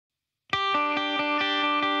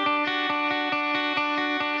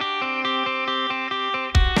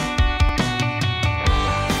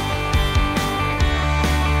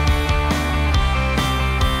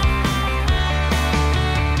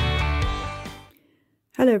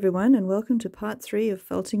Hello everyone and welcome to part 3 of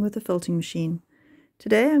felting with a felting machine.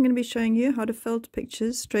 Today I'm going to be showing you how to felt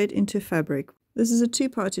pictures straight into fabric. This is a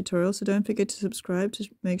 2-part tutorial, so don't forget to subscribe to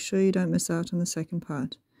make sure you don't miss out on the second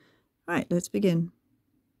part. Alright, let's begin.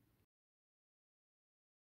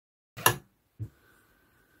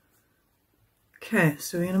 Okay,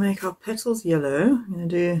 so we're going to make our petals yellow. I'm going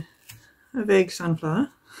to do a vague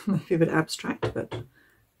sunflower, maybe a bit abstract, but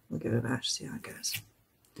we'll give it a bash, see how it goes.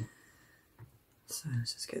 So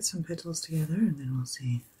let's just get some petals together and then we'll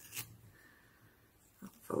see how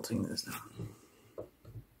felting those now.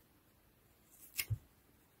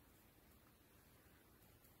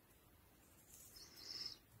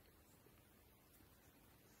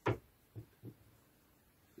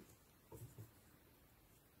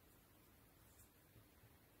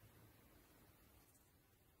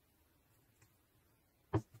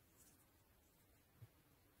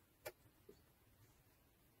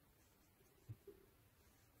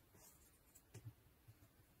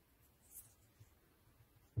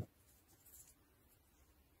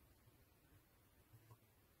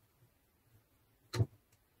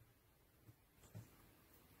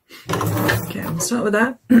 Okay, we'll start with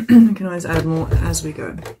that. We can always add more as we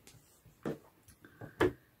go.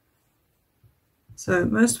 So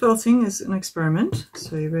most felting is an experiment,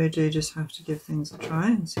 so you really do just have to give things a try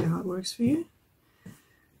and see how it works for you.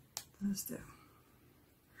 That's there.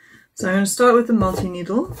 So I'm going to start with the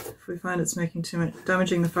multi-needle. If we find it's making too much,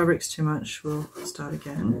 damaging the fabrics too much, we'll start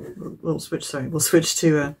again. We'll switch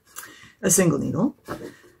to a single needle.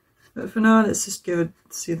 But for now, let's just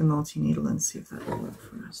see the multi-needle and see if that will work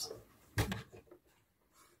for us.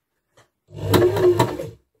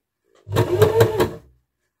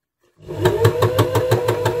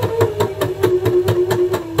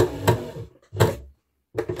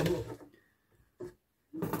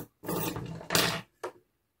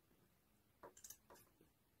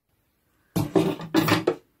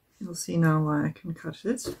 You'll see now why I can cut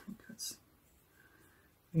it, because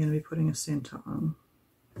we're going to be putting a center on.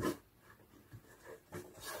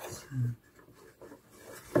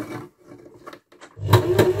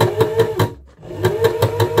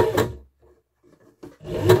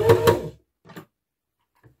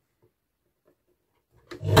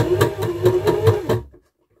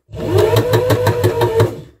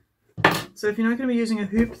 So if you're not going to be using a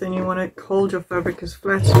hoop, then you want to hold your fabric as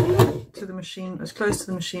flat to the machine, as close to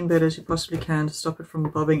the machine bed as you possibly can to stop it from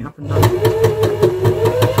bobbing up and down.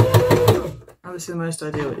 Obviously the most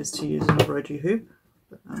ideal is to use an embroidery hoop,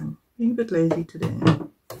 but I'm being a bit lazy today.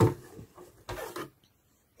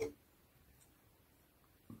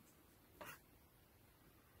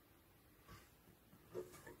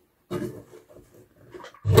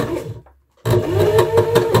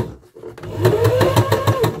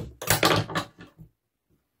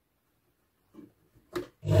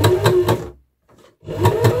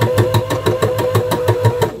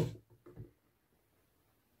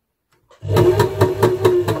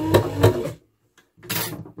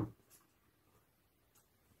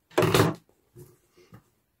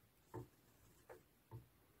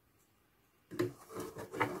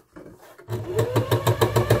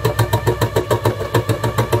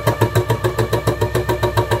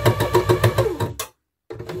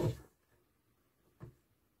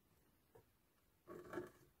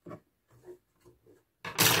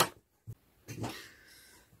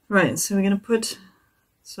 Right, so we're going to put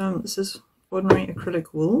this is ordinary acrylic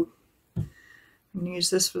wool. I'm going to use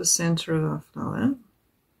this for the center of our flower.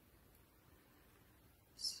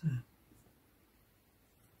 So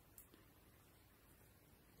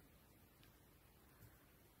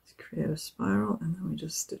let's create a spiral and then we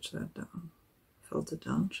just stitch that down, felt it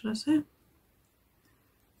down, should I say?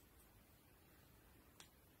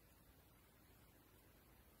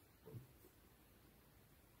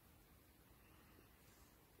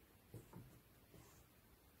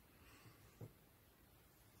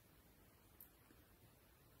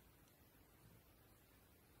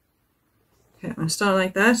 Okay, I'm going to start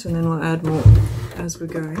like that and then we'll add more as we're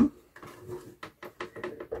going.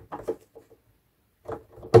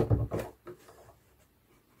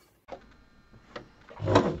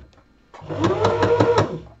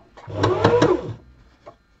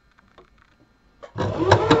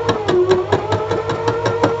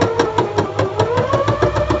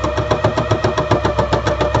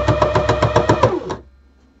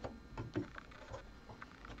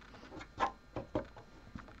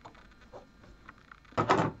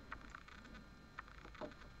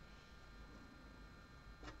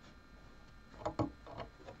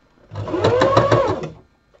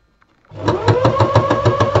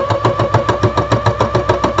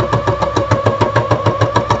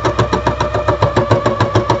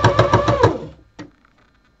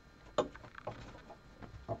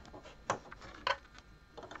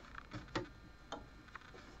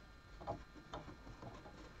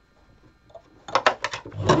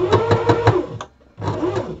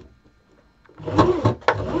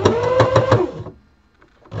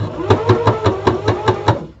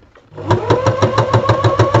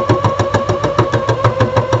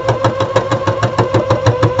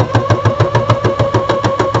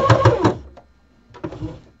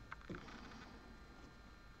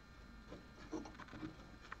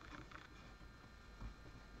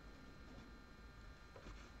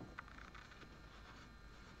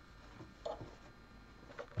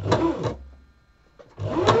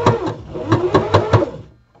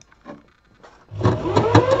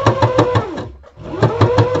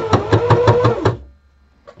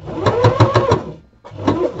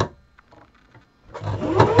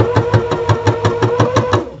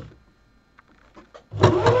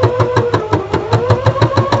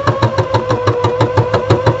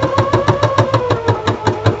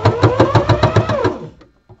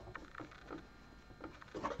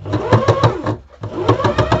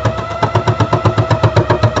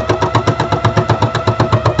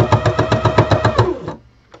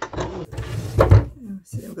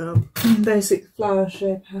 basic flower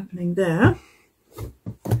shape happening there.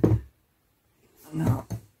 Now,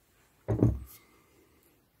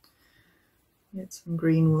 get some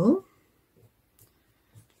green wool.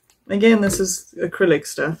 Again, this is acrylic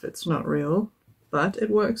stuff, it's not real, but it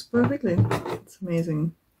works perfectly. It's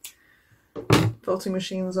amazing. Felting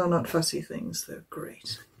machines are not fussy things, they're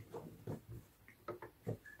great.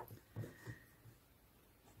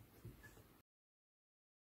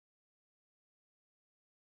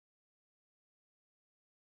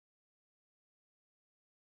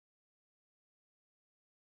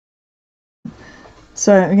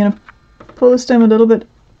 So I'm going to pull the stem a little bit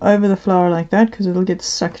over the flower like that because it'll get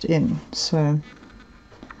sucked in. So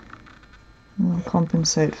I'll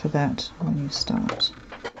compensate for that when you start.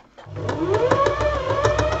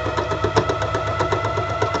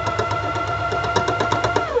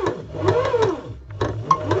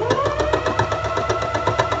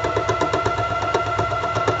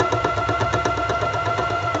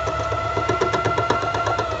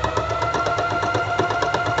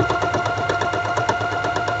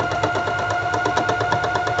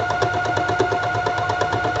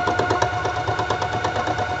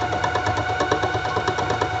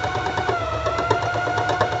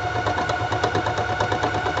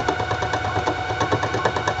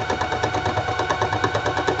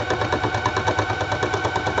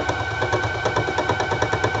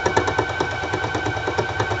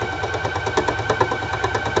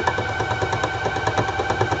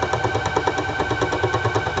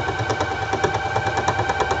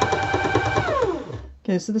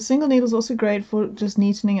 Okay, so the single needle is also great for just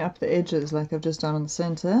neatening up the edges like I've just done on the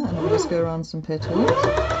center, and I'll just go around some petals.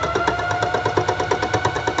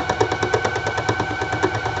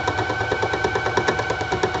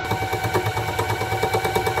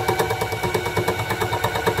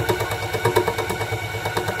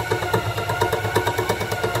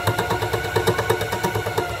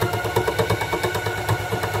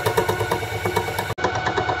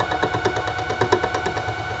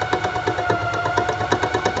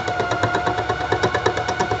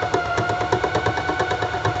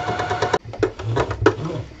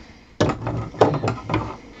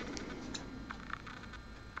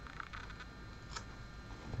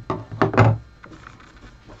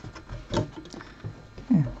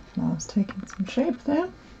 Yeah, flower's taking some shape there.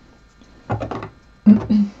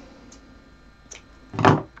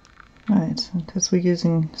 Right, because we're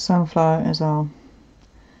using sunflower as our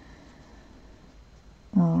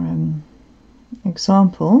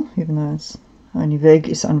example, even though it's only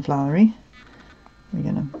vaguely sunflowery, we're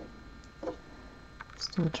going to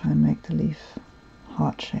still try and make the leaf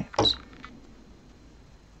heart-shaped.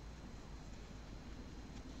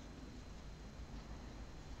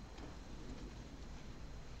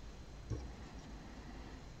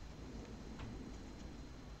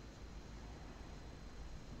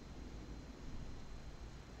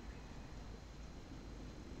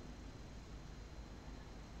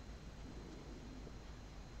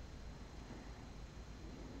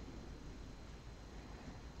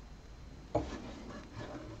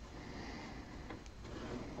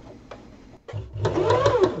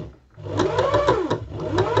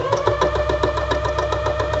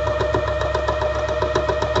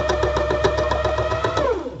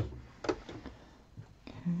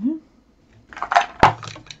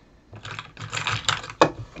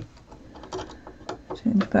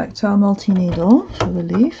 Change back to our multi-needle for the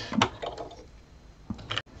leaf.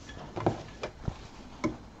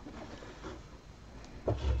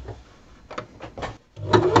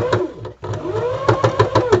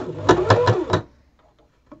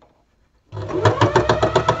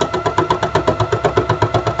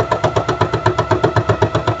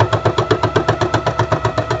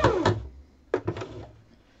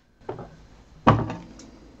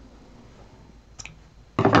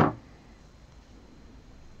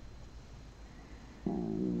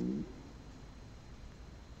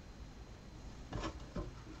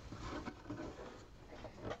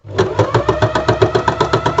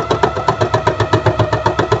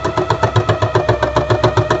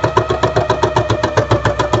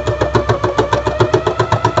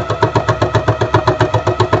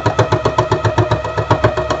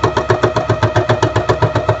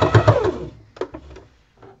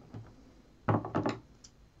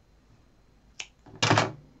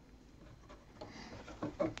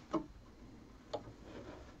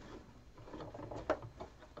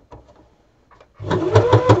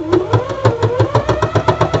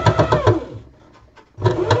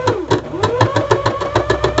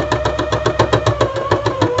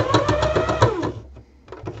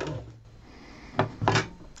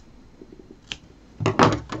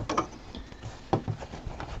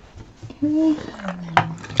 and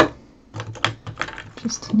then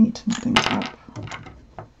just to neaten things up.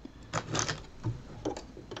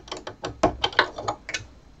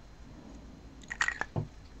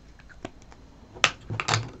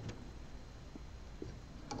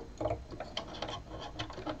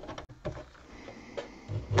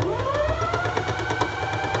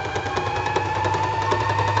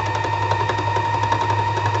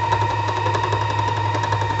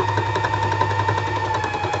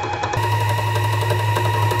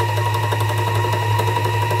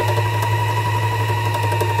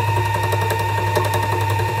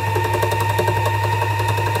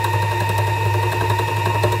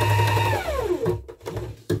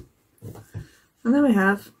 And then we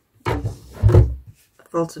have a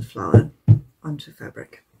felted flower onto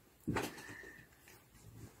fabric.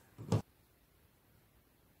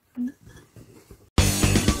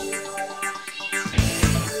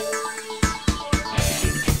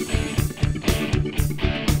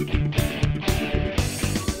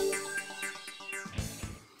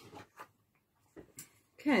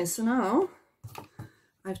 Okay, so now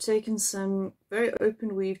I've taken some very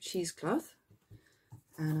open weave cheesecloth,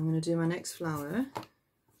 and I'm going to do my next flower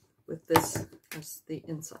with this as the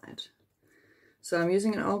inside. So I'm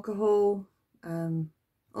using an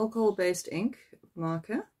alcohol-based ink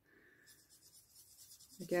marker.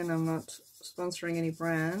 Again, I'm not sponsoring any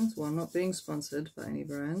brands, well, I'm not being sponsored by any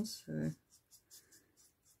brands, so,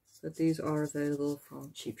 but these are available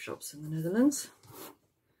from cheap shops in the Netherlands.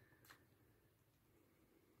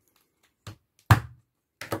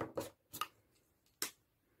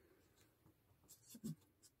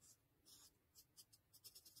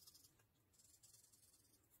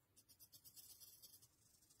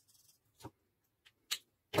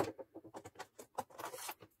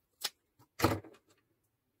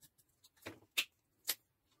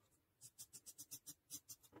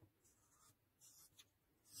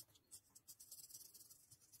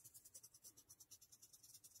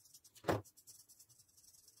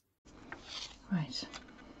 Right,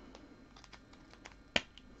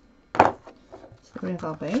 so we have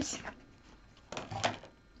our base.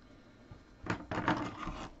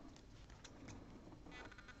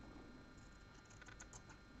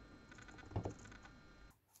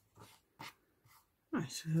 Right,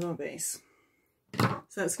 so we have our base.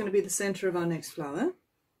 So that's going to be the center of our next flower.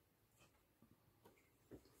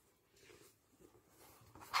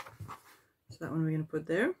 So that one we're going to put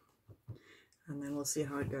there, and then we'll see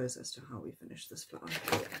how it goes as to how we finish this flower.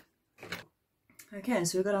 Okay,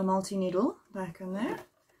 so we've got our multi-needle back on there,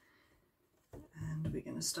 and we're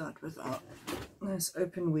going to start with our nice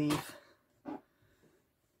open weave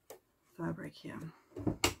fabric here.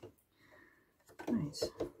 Right,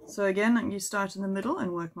 so again, you start in the middle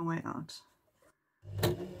and work my way out.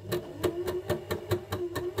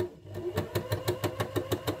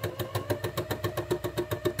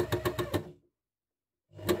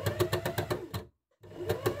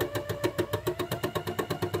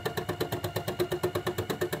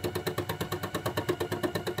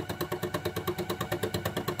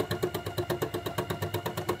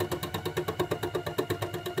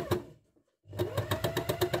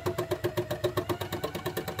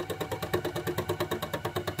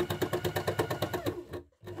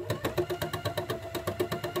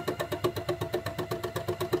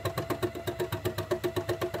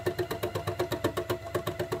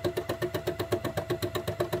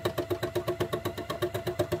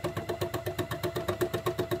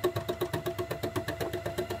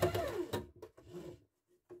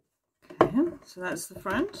 So that's the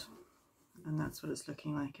front, and that's what it's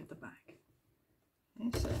looking like at the back. Okay,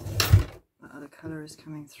 so the other colour is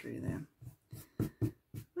coming through there.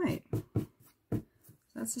 Right, so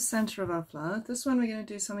that's the centre of our flower. This one we're going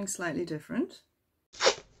to do something slightly different.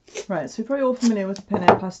 Right, so you're probably all familiar with the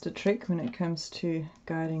penne pasta trick when it comes to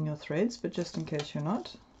guiding your threads, but just in case you're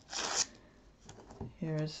not,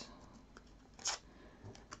 here's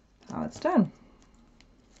how it's done.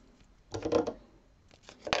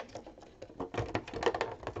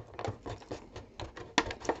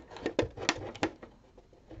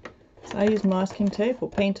 I use masking tape or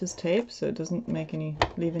painter's tape so it doesn't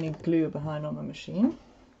leave any glue behind on the machine.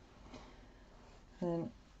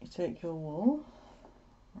 Then you take your wool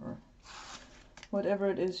or whatever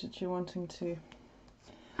it is that you're wanting to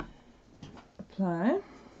apply.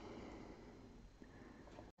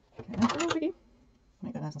 Okay, that's a little tricky.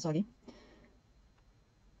 Make that nice and soggy.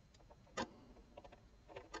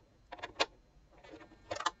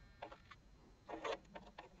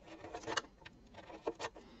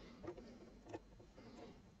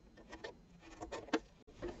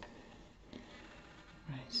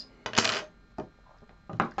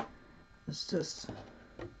 just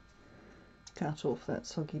cut off that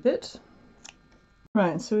soggy bit.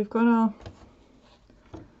 Right, so we've got our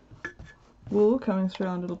wool coming through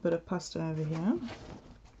our little bit of pasta over here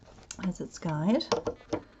as its guide,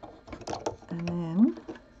 and then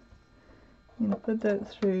I'm going to put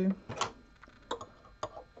that through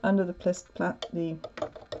under the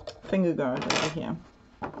finger guard over here.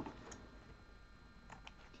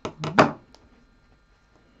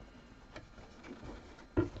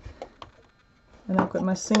 And I've got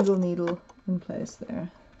my single needle in place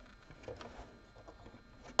there.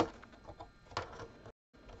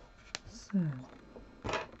 So.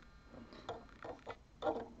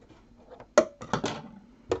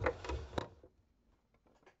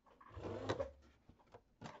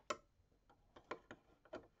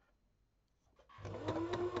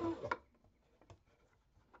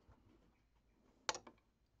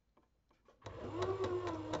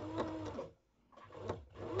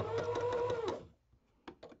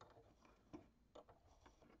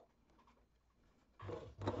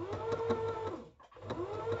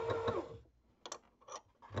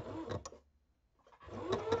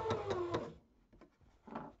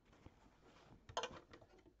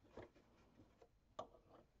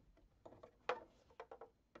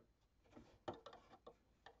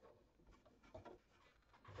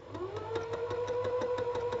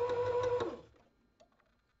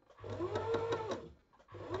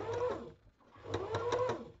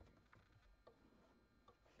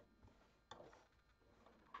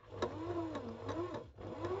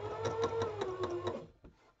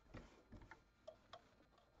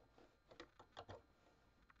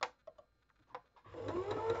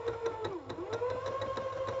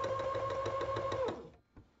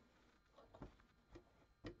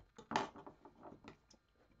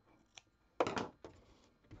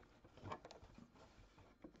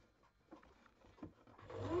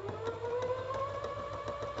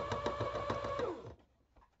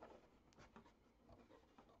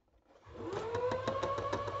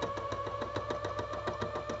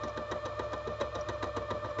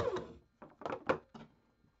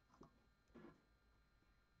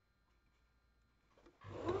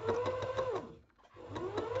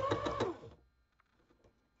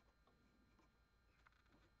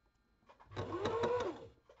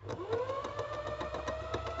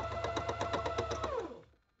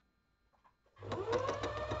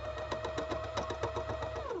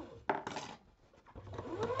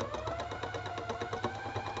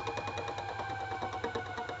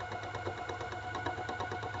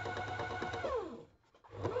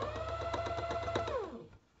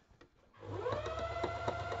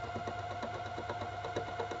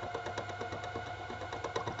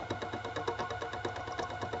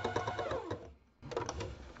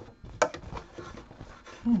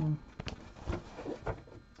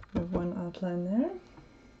 We have one outline there.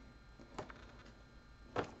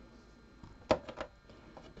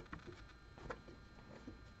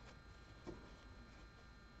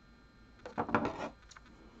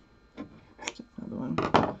 Another one.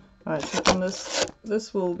 Alright, so from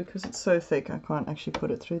this wool, because it's so thick, I can't actually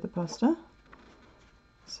put it through the pasta.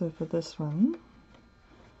 So for this one,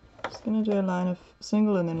 I'm just going to do a line of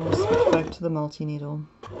single and then we'll switch back to the multi-needle.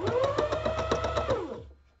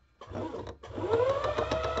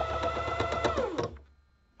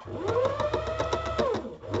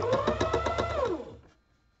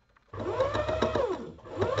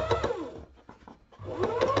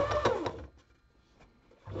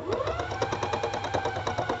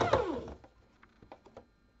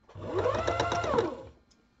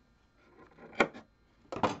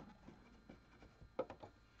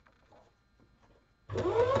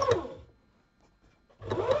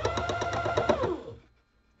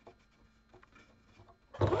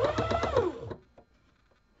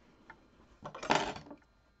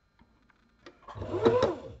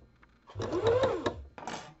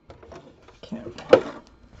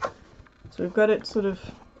 So we've got it sort of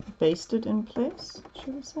basted in place,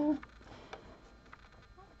 should we say?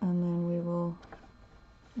 And then we will,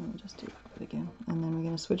 I'll just do it again, and then we're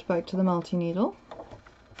going to switch back to the multi-needle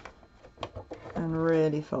and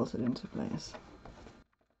really felt it into place.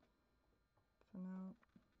 For now.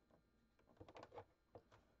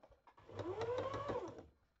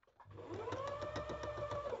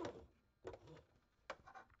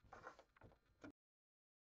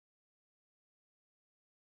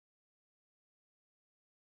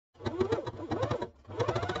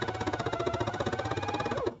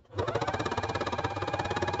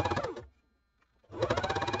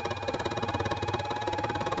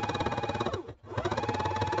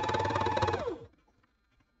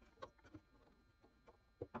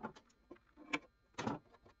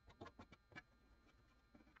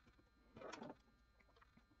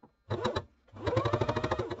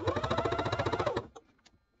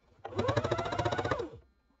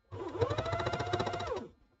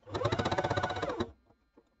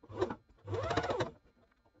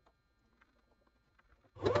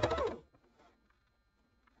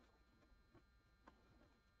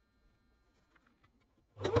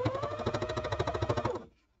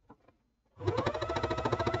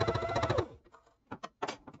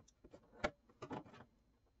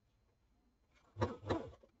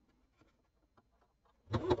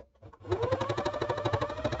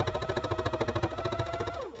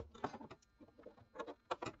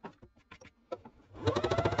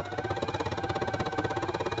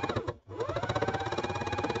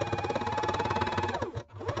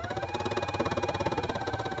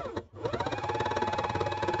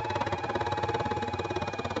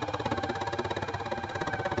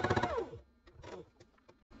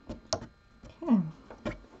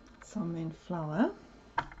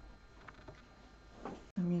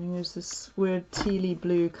 use this weird tealy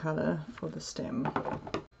blue colour for the stem.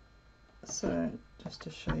 So just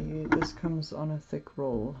to show you, this comes on a thick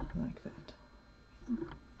roll like that.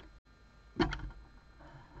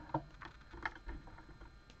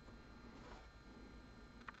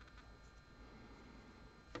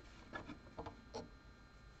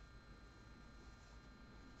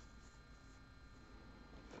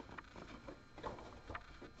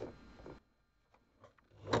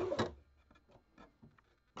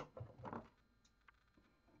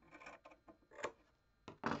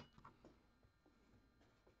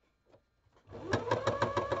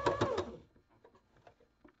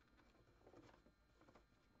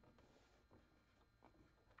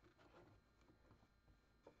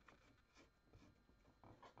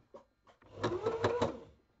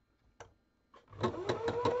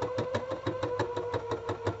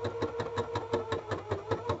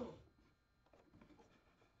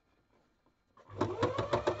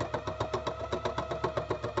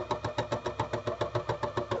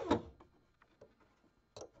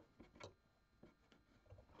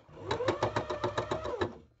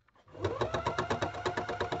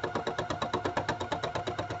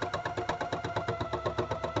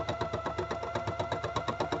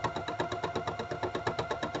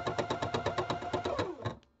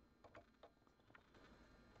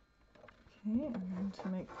 Okay, and then to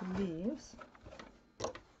make the leaves,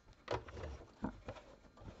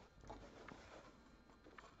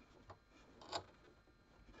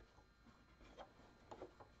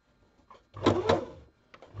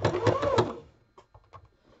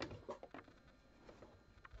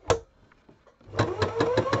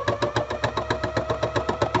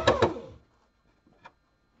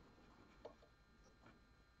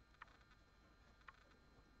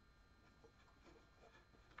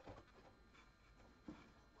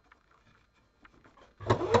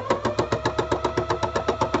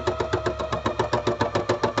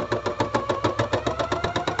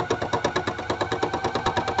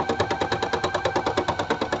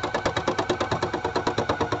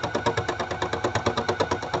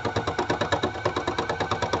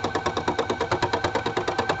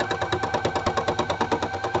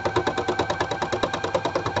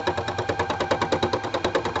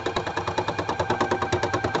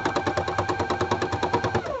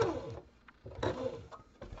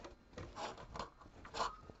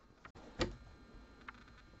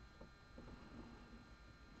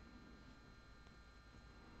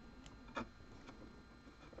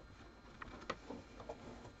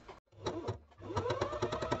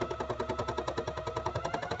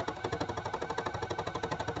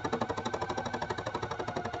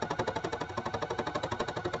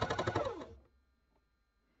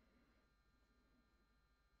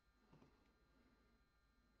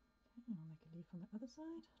 I'll make a leaf on the other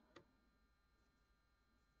side.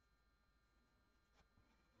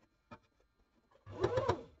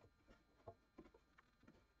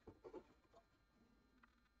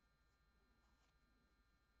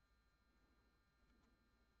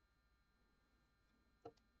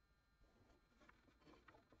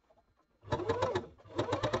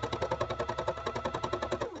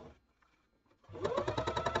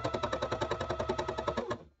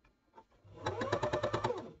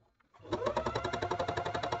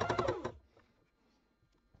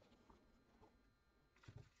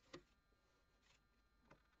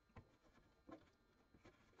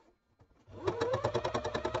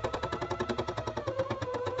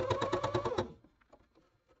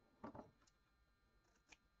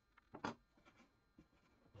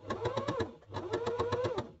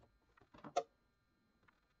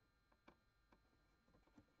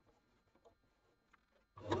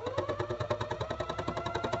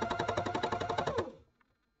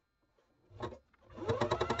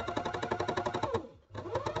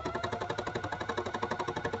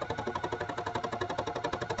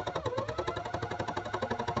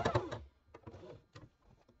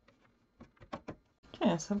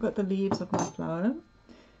 Okay, so I've got the leaves of my flower.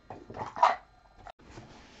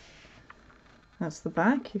 That's the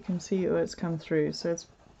back. You can see where it's come through, so it's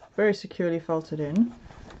very securely felted in.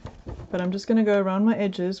 But I'm just going to go around my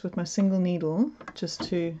edges with my single needle just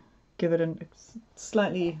to give it a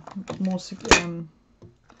slightly more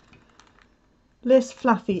less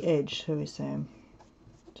fluffy edge, shall we say.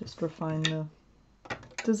 Just refine the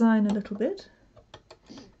design a little bit.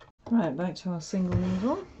 Right, back to our single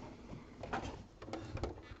needle.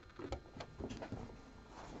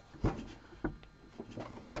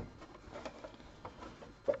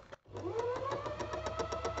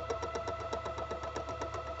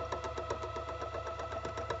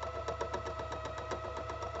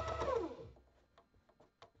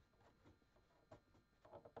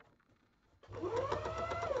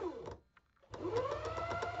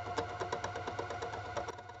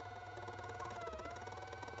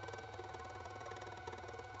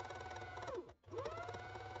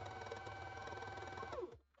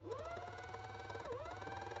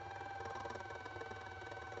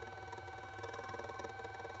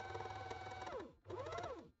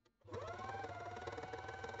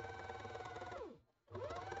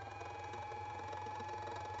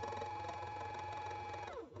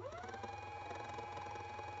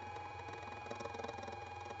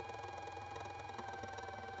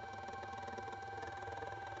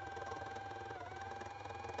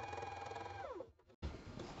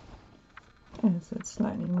 so it's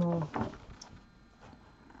slightly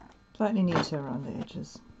neater around the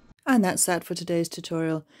edges. And that's that for today's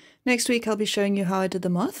tutorial. Next week I'll be showing you how I did the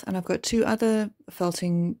moth, and I've got 2 other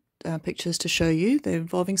felting pictures to show you. They're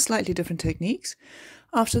involving slightly different techniques.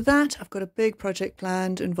 After that, I've got a big project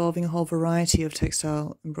planned involving a whole variety of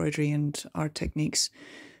textile embroidery and art techniques.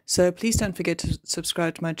 So please don't forget to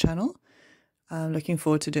subscribe to my channel. I'm looking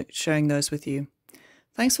forward to sharing those with you.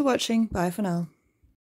 Thanks for watching. Bye for now.